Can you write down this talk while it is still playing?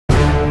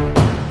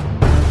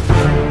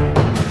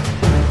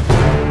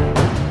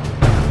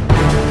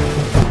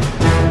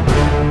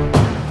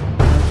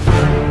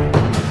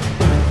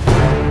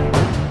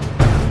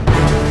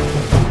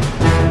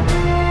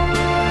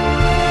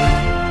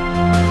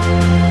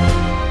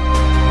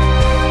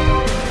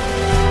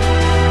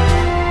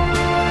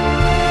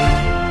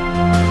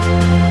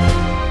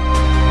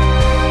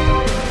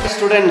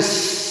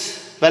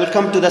students,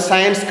 welcome to the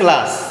science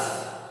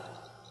class.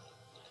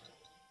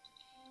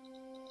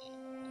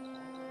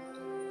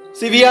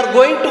 See, we are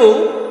going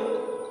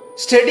to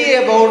study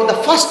about the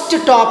first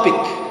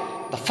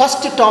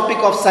topic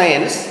of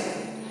science,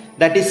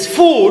 that is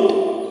food.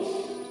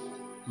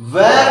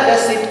 Where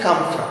does it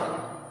come from?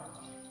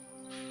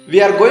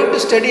 We are going to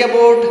study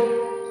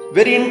about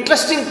very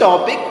interesting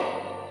topic,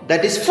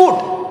 that is food.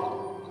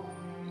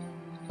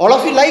 All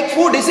of you like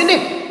food, isn't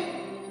it?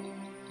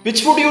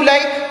 Which food you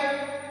like?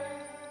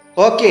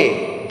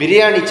 Okay,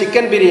 biryani,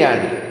 chicken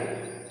biryani.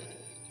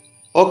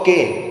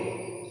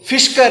 Okay,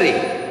 fish curry,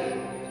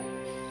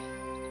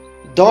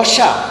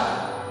 dosha,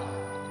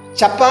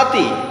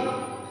 chapati.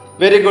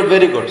 Very good,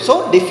 very good.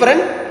 So,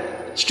 different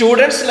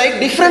students like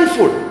different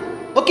food.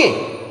 Okay.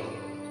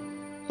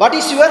 What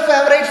is your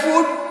favorite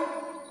food?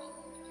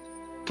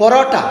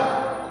 Parota.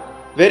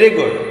 Very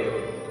good.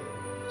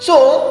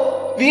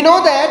 So, we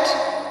know that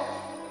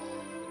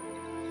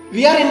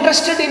we are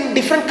interested in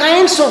different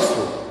kinds of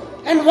food.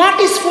 And what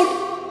is food?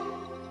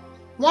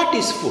 What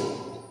is food?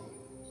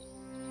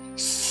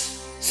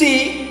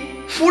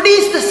 See, food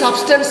is the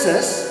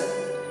substances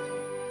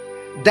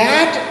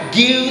that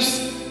gives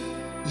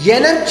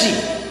energy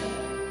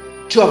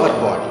to our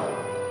body,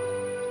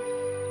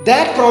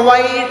 that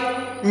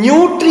provide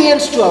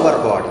nutrients to our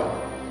body,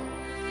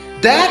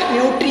 that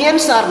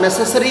nutrients are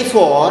necessary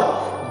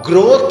for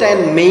growth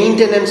and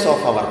maintenance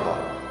of our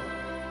body.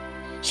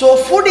 So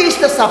food is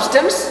the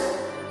substance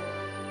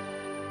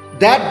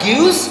that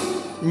gives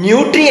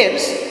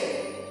nutrients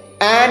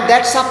and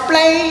that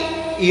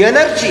supply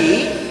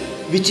energy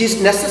which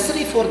is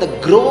necessary for the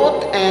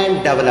growth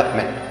and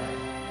development.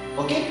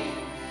 Okay?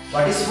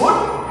 What is food?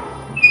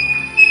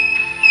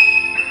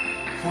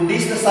 Food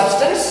is the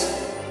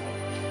substance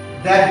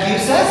that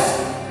gives us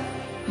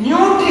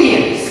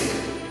nutrients.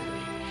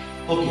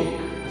 Okay.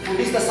 Food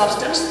is the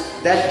substance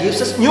that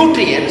gives us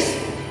nutrients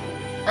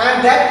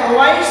and that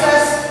provides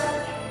us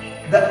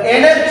the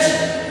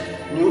energy.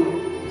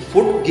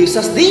 Food gives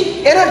us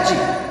the energy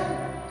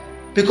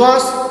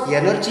because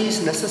energy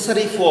is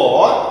necessary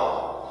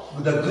for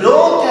the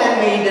growth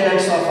and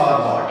maintenance of our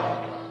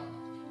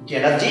body.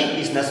 Energy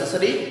is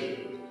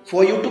necessary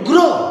for you to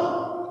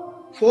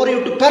grow, for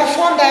you to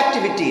perform the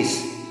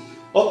activities,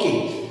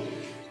 okay,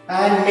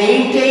 and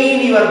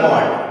maintain your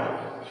body.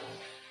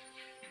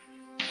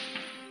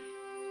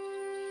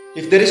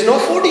 If there is no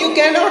food, you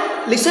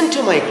cannot listen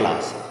to my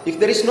class. If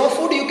there is no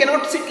food, you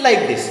cannot sit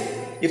like this.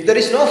 If there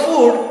is no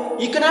food,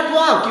 you cannot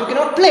walk, you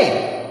cannot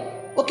play.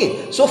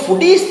 Okay, so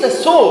food is the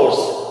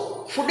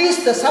source, food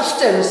is the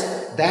substance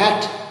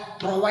that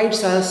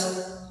provides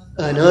us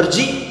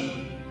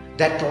energy,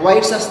 that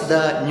provides us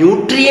the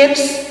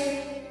nutrients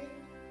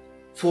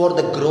for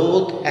the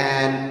growth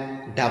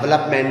and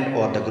development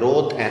or the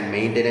growth and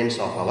maintenance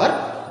of our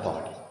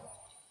body.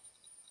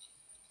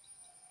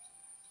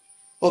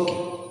 Okay.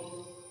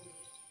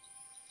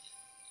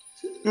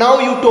 Now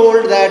you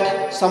told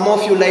that some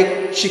of you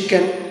like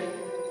chicken,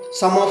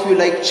 some of you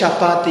like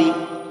chapati.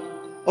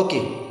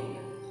 Okay.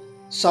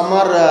 Some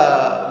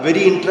are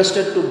very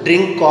interested to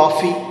drink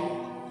coffee.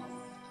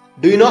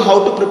 Do you know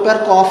how to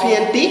prepare coffee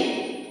and tea?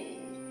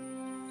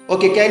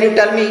 Okay, can you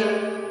tell me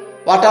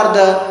what are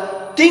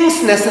the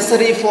things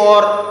necessary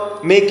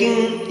for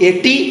making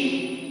a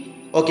tea?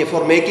 Okay,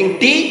 for making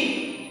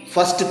tea,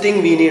 first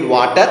thing we need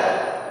water,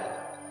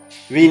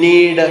 we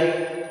need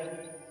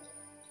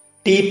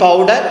tea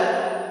powder,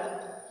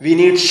 we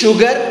need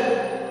sugar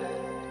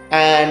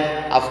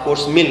and of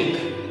course milk.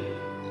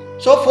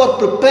 So for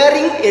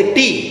preparing a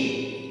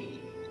tea,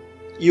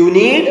 you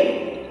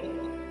need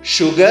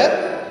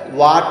sugar,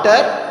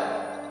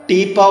 water,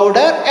 tea powder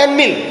and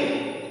milk.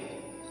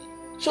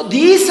 So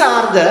these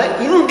are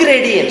the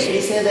ingredients.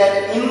 We say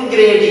that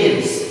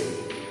ingredients.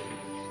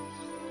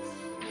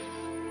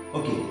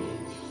 Okay.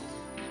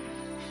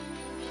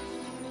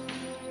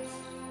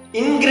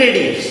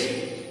 Ingredients.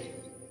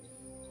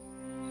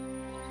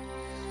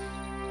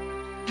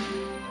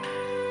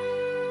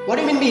 What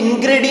do you mean by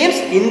ingredients?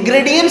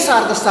 Ingredients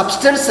are the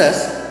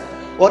substances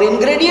or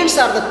ingredients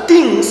are the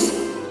things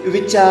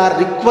which are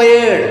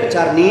required, which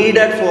are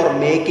needed for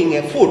making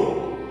a food.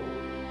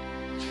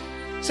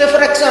 Say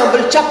for example,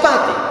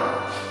 chapati.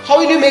 How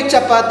will you make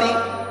chapati?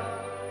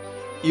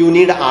 You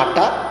need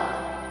atta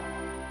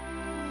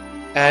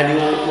and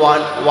you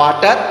want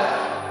water.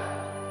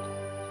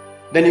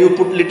 Then you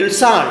put little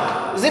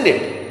salt, isn't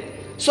it?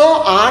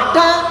 So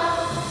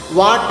atta,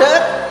 water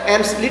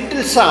and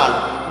little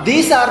salt.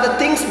 These are the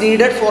things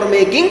needed for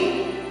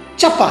making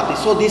chapati.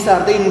 So these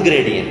are the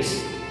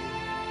ingredients.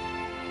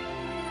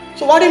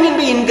 So what do you mean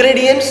by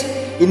ingredients?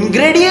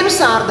 Ingredients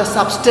are the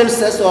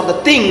substances or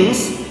the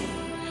things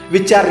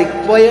which are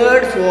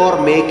required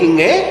for making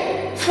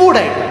a food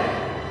item.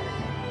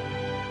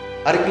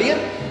 Are you clear?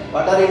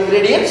 What are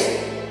ingredients?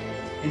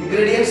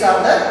 Ingredients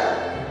are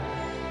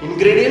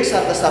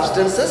the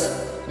substances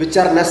which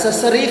are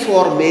necessary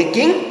for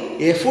making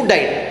a food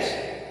item.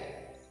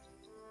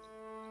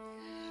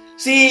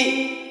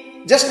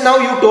 See, just now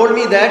you told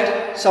me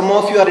that some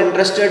of you are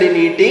interested in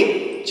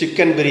eating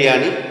chicken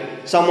biryani.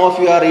 Some of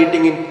you are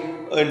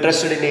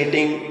interested in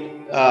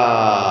eating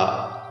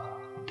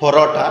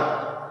porota.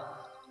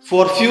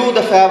 For few,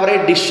 the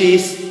favorite dish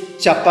is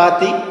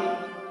chapati,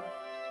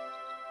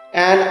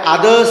 and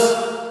others,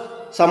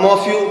 some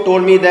of you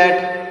told me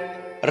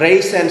that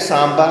rice and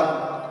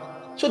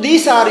sambar. So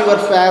these are your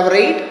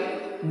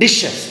favorite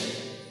dishes.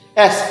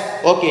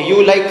 Yes, okay,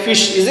 you like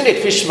fish, isn't it?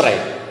 Fish fry.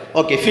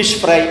 Okay,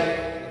 fish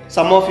fry.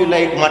 Some of you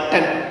like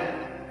mutton.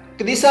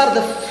 Okay, these are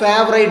the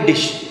favorite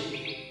dish.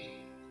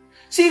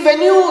 See,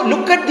 when you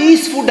look at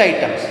these food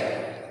items,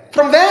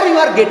 from where you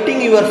are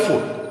getting your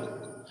food?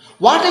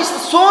 What is the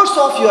source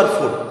of your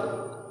food?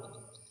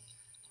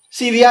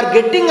 See, we are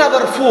getting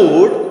our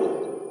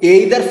food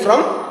either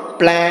from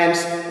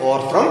plants or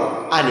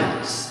from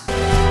animals.